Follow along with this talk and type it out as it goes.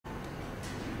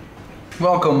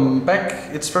Welcome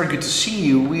back. It's very good to see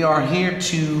you. We are here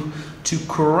to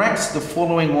correct the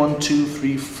following 1, 2,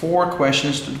 3, 4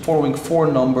 questions, the following 4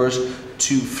 numbers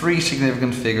to 3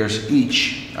 significant figures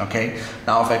each. Okay.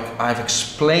 Now I've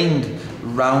explained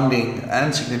rounding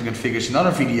and significant figures in other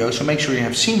videos, so make sure you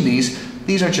have seen these.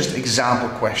 These are just example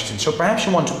questions. So perhaps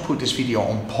you want to put this video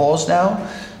on pause now.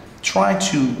 Try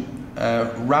to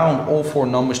round all 4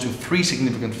 numbers to 3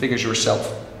 significant figures yourself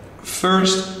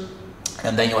first,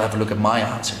 and then you'll have a look at my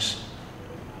answers.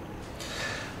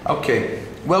 Okay,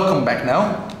 welcome back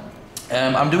now.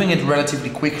 I'm doing it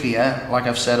relatively quickly, like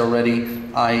I've said already.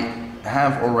 I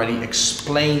have already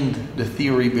explained the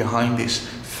theory behind this.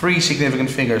 3 significant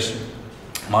figures.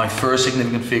 My first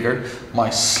significant figure,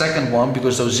 my second one,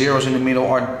 because those zeros in the middle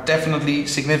are definitely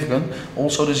significant.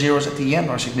 Also the zeros at the end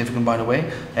are significant, by the way.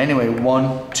 Anyway,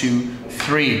 1, 2,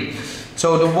 3.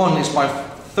 So the 1 is my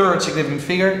third significant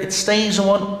figure. It stays a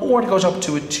 1 or it goes up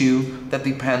to a 2. That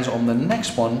depends on the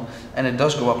next one, and it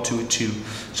does go up to a 2.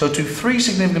 So to 3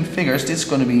 significant figures, this is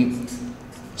going to be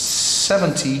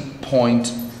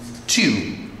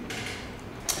 70.2.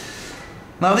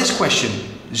 Now this question,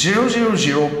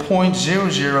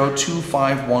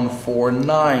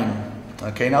 000.00251449.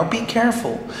 Okay, now be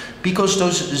careful, because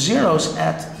those zeros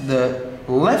at the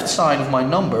left side of my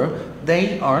number,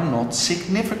 they are not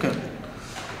significant.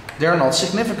 They're not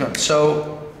significant.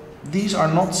 So these are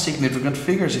not significant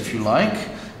figures, if you like.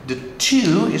 The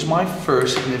 2 is my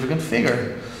first significant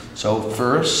figure. So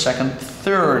first, second,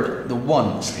 third, the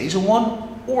 1 stays a 1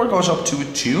 or goes up to a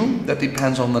 2. That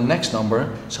depends on the next number.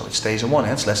 So it stays a 1.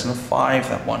 It's less than a 5,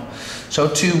 that one. So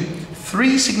to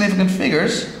 3 significant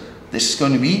figures, this is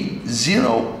going to be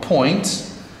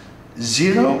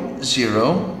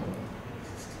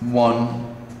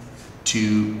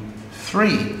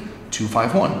 0.00123.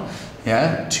 251.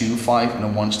 Yeah, 2, 5, and a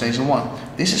 1 stays a 1.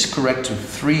 This is correct to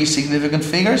 3 significant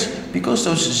figures because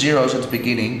those zeros at the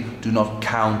beginning do not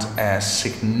count as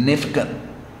significant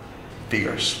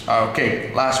figures.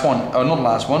 Okay, last one. Oh, not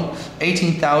last one.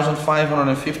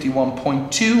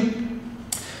 18,551.2.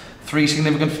 3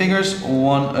 significant figures.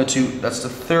 1, a 2. That's the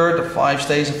third. The 5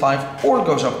 stays a 5 or it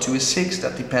goes up to a 6.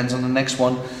 That depends on the next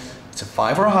one. It's a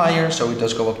 5 or higher, so it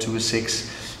does go up to a 6.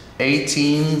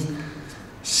 18.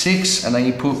 6, and then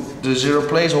you put the 0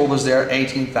 placeholders there,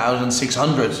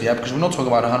 18,600. Yeah, because we're not talking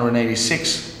about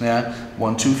 186. Yeah,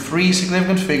 1, 2, 3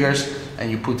 significant figures, and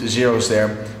you put the zeros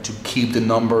there to keep the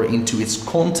number into its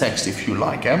context, if you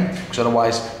like. Because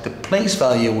otherwise the place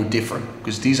value would differ.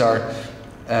 Because these are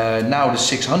now the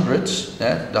 600s,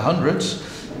 the hundreds,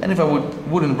 and if I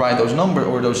wouldn't write those numbers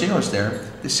or those zeros there,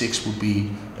 the 6 would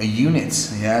be a unit.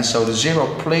 Yeah, so the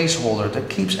 0 placeholder that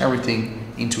keeps everything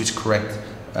into its correct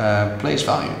place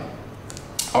value.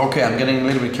 Okay, I'm getting a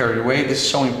little bit carried away. This is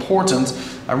so important.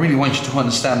 I really want you to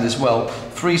understand this well.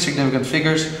 3 significant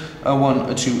figures, a 1,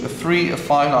 a 2, a 3, a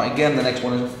 5. Now again, the next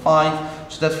one is a 5.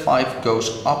 So that 5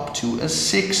 goes up to a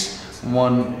 6.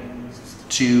 1,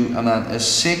 2, and then a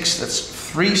 6. That's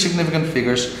 3 significant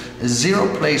figures. A 0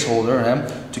 placeholder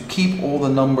to keep all the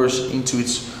numbers into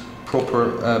its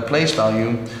proper place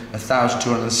value,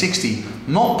 1,260,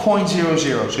 not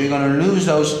 0.00. So you're going to lose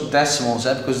those decimals,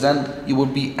 because then you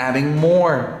would be adding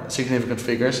more significant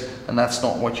figures, and that's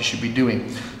not what you should be doing.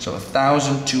 So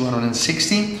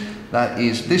 1,260, that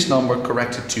is this number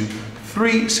corrected to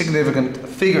 3 significant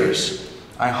figures.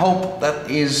 I hope that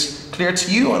is clear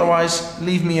to you. Otherwise,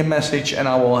 leave me a message and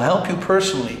I will help you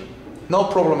personally. No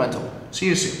problem at all. See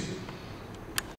you soon.